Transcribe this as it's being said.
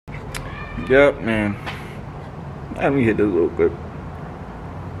Yep, man. Let me hit this real quick.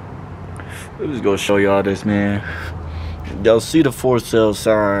 Let me just go show y'all this, man. Y'all see the for sale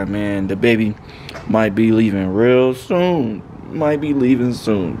sign, man. The baby might be leaving real soon. Might be leaving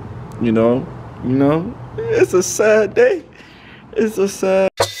soon. You know? It's a sad day. It's a sad.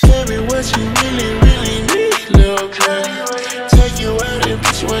 Tell me what you really, really need, little girl. Take you out and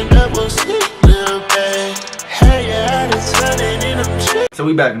put you in double sleep, little babe. Hey, yeah, I just running in them shit. So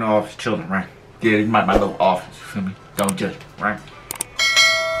we back in the office chilling, right? Yeah, it's my little office, you feel me? Don't judge me, right?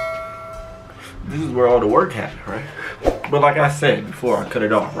 This is where all the work happens, right? But like I said before I cut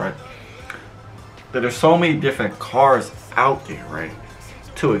it off, right? That there's so many different cars out there, right?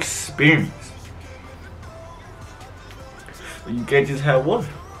 To experience. You can't just have one.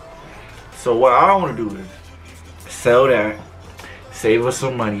 So what I want to do is sell that, save us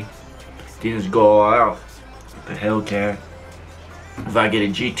some money, then just go all out. What the hell, cat? If I get a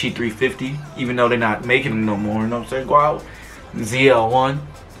GT350, even though they're not making them no more, you know what I'm saying? Go out, ZL1,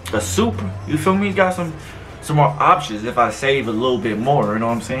 a Super. You feel me? Got some more options if I save a little bit more, you know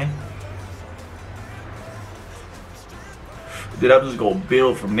what I'm saying? Then I'm just gonna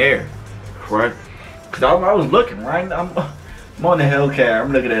build from there, right? Cause I was looking, right? I'm on the Hellcat.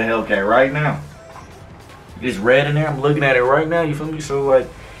 I'm looking at the Hellcat right now. It's red in there. I'm looking at it right now. You feel me? So like,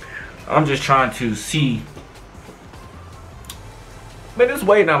 I'm just trying to see. Man, just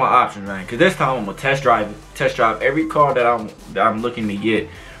waiting on my options, man. Cause this time I'm gonna test drive every car that I'm looking to get.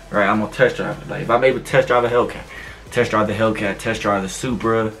 Right? I'm gonna test drive it. Like if I'm able to test drive a Hellcat, test drive the Hellcat, test drive the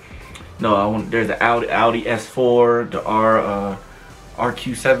Supra. No, there's the Audi S4, the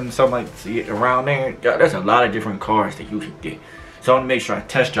RQ7, something like see around there. There's a lot of different cars that you can get. So I want to make sure I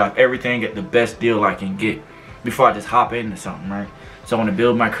test drive everything, get the best deal I can get before I just hop into something, right? So I want to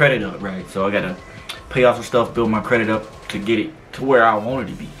build my credit up, right? So I gotta pay off some stuff, build my credit up to get it to where I want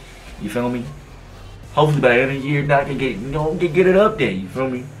it to be. You feel me? Hopefully by the end of the year, I can get it up there. You feel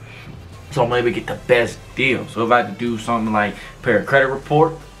me? So I'm able to get the best deal. So if I have to do something like prepare a credit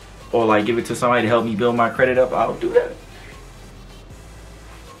report or like give it to somebody to help me build my credit up, I'll do that.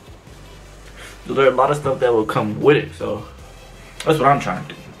 So there's a lot of stuff that will come with it. So that's what I'm trying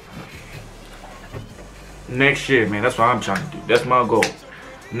to do. Next year, man, that's what I'm trying to do. That's my goal.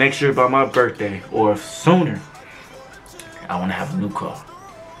 Next year by my birthday or sooner, I want to have a new car.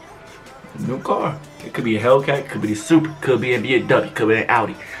 A new car. It could be a Hellcat, it could be a Super, could be a BMW, could be an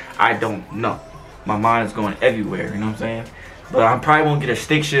Audi. I don't know. My mind is going everywhere, you know what I'm saying? But I probably won't get a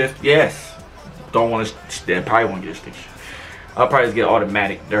stick shift. Yes. Don't want to, probably won't get a stick shift. I'll probably just get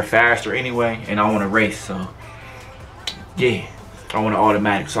automatic. They're faster anyway, and I want to race, so yeah. I want an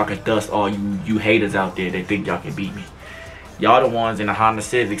automatic so I can dust all you haters out there that think y'all can beat me. Y'all the ones in the Honda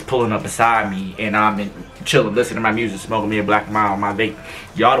Civics pulling up beside me, and I'm chilling, listening to my music, smoking me a black mile on my vape.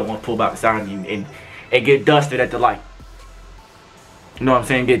 Y'all the ones pull up beside me and get dusted at the light. You know what I'm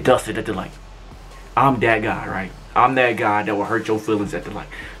saying? Get dusted at the light. I'm that guy, right? I'm that guy that will hurt your feelings at the light.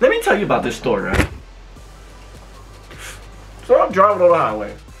 Let me tell you about this story, right? So I'm driving on the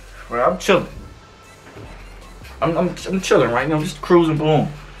highway, right? I'm chilling. I'm chilling, right? I'm just cruising, boom.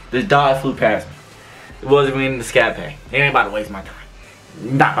 This dog flew past me. It wasn't even in the scat pack. It ain't about to waste my time.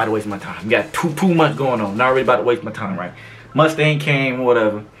 Not about to waste my time. Got too much going on. Not really about to waste my time, right? Mustang came,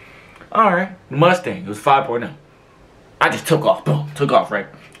 whatever. Alright, Mustang. It was 5.0. I just took off, boom. Took off, right?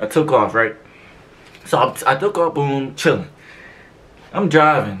 I took off, right? So I took off, boom, chilling. I'm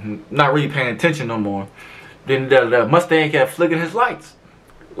driving, not really paying attention no more. Then the Mustang kept flicking his lights.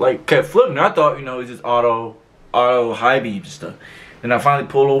 Like, kept flicking. I thought, you know, it's just auto high beams and stuff. Then I finally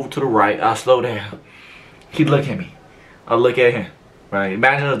pulled over to the right. I slow down. He look at me. I look at him. Right?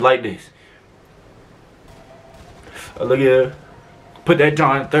 Imagine it was like this. I look at him. Put that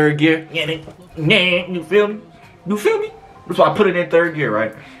John in third gear. You feel me? You feel me? So I put it in third gear,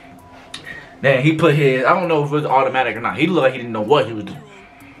 right? Then he put his, I don't know if it was automatic or not. He looked like he didn't know what he was doing.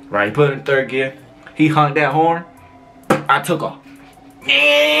 Right? He put it in third gear. He hung that horn. I took off.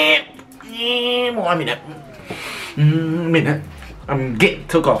 I'm getting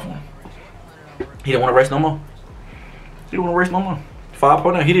took off on him. He didn't want to race no more. He didn't want to race no more.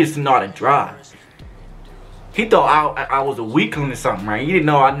 5.0. He didn't know how to drive. He thought I was a weakling or something, right? He didn't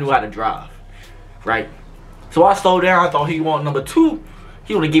know I knew how to drive, right? So I slowed down. I thought he wanted number 2.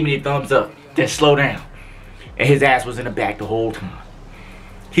 He would have given me a thumbs up. Then slow down. And his ass was in the back the whole time.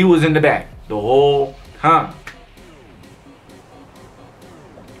 He was in the back the whole time.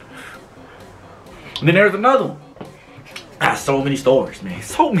 And then there's another one. Ah, so many stories, man.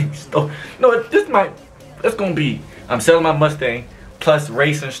 So many stories. No, that's gonna be, I'm selling my Mustang plus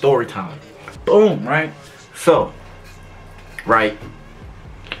racing story time. Boom, right? So, right,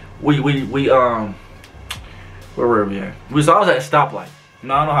 where were we at? I was at a stoplight.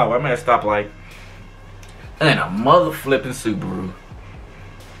 No, I don't know how. I'm at a stoplight. And a mother flipping Subaru.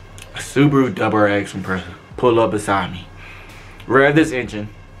 A Subaru double X compressor pull up beside me. Rev this engine.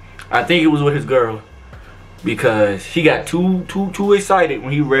 I think it was with his girl. Because he got too excited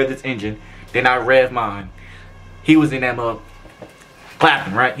when he revved this engine. Then I revved mine. He was in that mug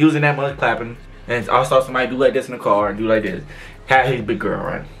clapping, right? He was in that mug clapping. And I saw somebody do like this in the car and do like this. Had his big girl,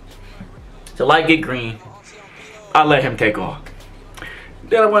 right? So light get green. I let him take off.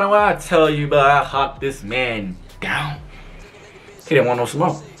 Then when I tell you, but I hopped this man down. He didn't want no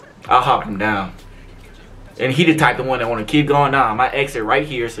smoke. I hopped him down. And he the type of one that want to keep going. Nah, my exit right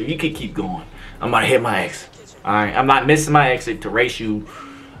here, so you can keep going. I'm about to hit my exit. Alright, I'm not missing my exit to race you.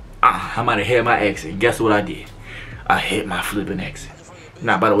 I'm about to hit my exit. Guess what I did? I hit my flipping exit. I'm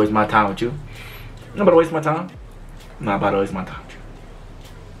not about to waste my time with you. I'm not about to waste my time. I'm not about to waste my time with you.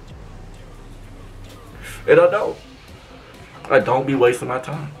 And I don't be wasting my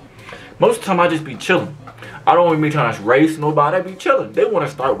time. Most of the time I just be chilling. I don't even be trying to race nobody. I be chilling. They want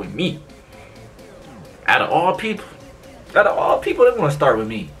to start with me. Out of all people, they want to start with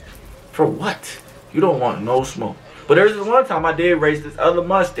me. For what? You don't want no smoke. But there's this one time I did race this other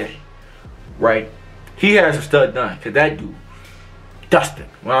Mustang. Right? He has a stud done. Because that dude, dusted.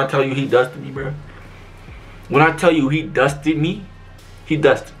 When I tell you he dusted me, bro. When I tell you he dusted me, he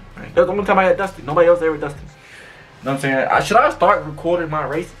dusted. Right? That's the only time I had dusted. Nobody else ever dusted. You know what I'm saying? Should I start recording my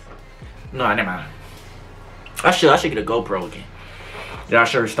races? No, never mind. I should get a GoPro again. Yeah, I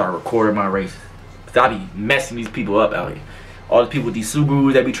should start recording my races. Cause I be messing these people up out here. All the people with these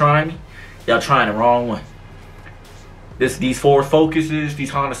Subarus that be trying me, y'all trying the wrong one. These Ford Focuses, these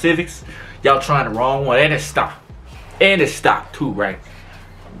Honda Civics, y'all trying the wrong one. And it's stock. And it's stock too, right?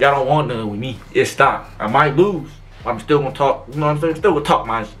 Y'all don't want nothing with me. It's stock. I might lose. I'm still gonna talk. You know what I'm saying? Still gonna talk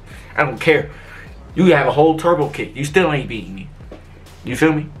my. I don't care. You have a whole turbo kick. You still ain't beating me. You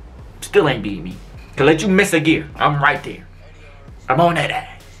feel me? Still ain't beating me. Can let you miss a gear. I'm right there. I'm on that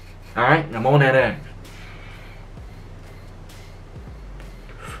ass. Alright? I'm on that ass.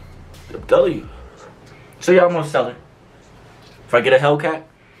 I'm telling you. So y'all gonna sell it. If I get a Hellcat,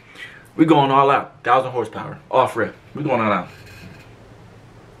 we going all out. 1,000 horsepower. Off rip. We going all out.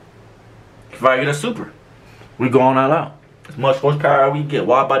 If I get a Super, we going all out. As much horsepower as we get.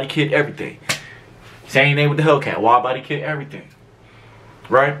 Wide body kit, everything. Same thing with the Hellcat. Wide body kit, everything.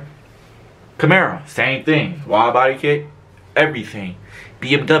 Right? Camaro, same thing. Wide body kit, everything.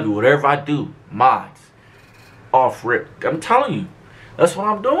 BMW, whatever I do, mods, off rip. I'm telling you, that's what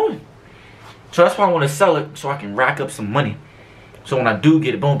I'm doing. So that's why I want to sell it so I can rack up some money. So when I do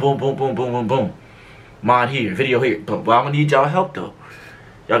get it, boom, boom, boom, boom, boom, boom, boom. Mod here, video here. But I'm gonna need y'all help though.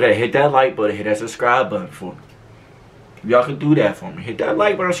 Y'all gotta hit that like button, hit that subscribe button for me. Y'all can do that for me. Hit that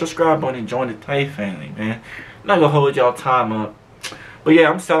like button, subscribe button, and join the Tay family, man. I'm not gonna hold y'all time up. But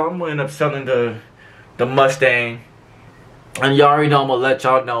yeah, I'm gonna end up selling the Mustang. And y'all already know I'm gonna let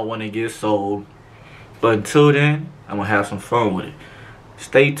y'all know when it gets sold. But until then, I'm gonna have some fun with it.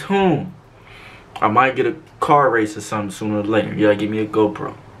 Stay tuned. I might get a car race or something sooner or later. You gotta give me a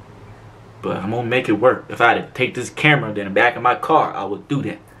GoPro. But I'm gonna make it work. If I had to take this camera in the back of my car, I would do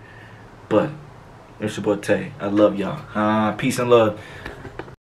that. But it's your boy Tay. I love y'all. Peace and love.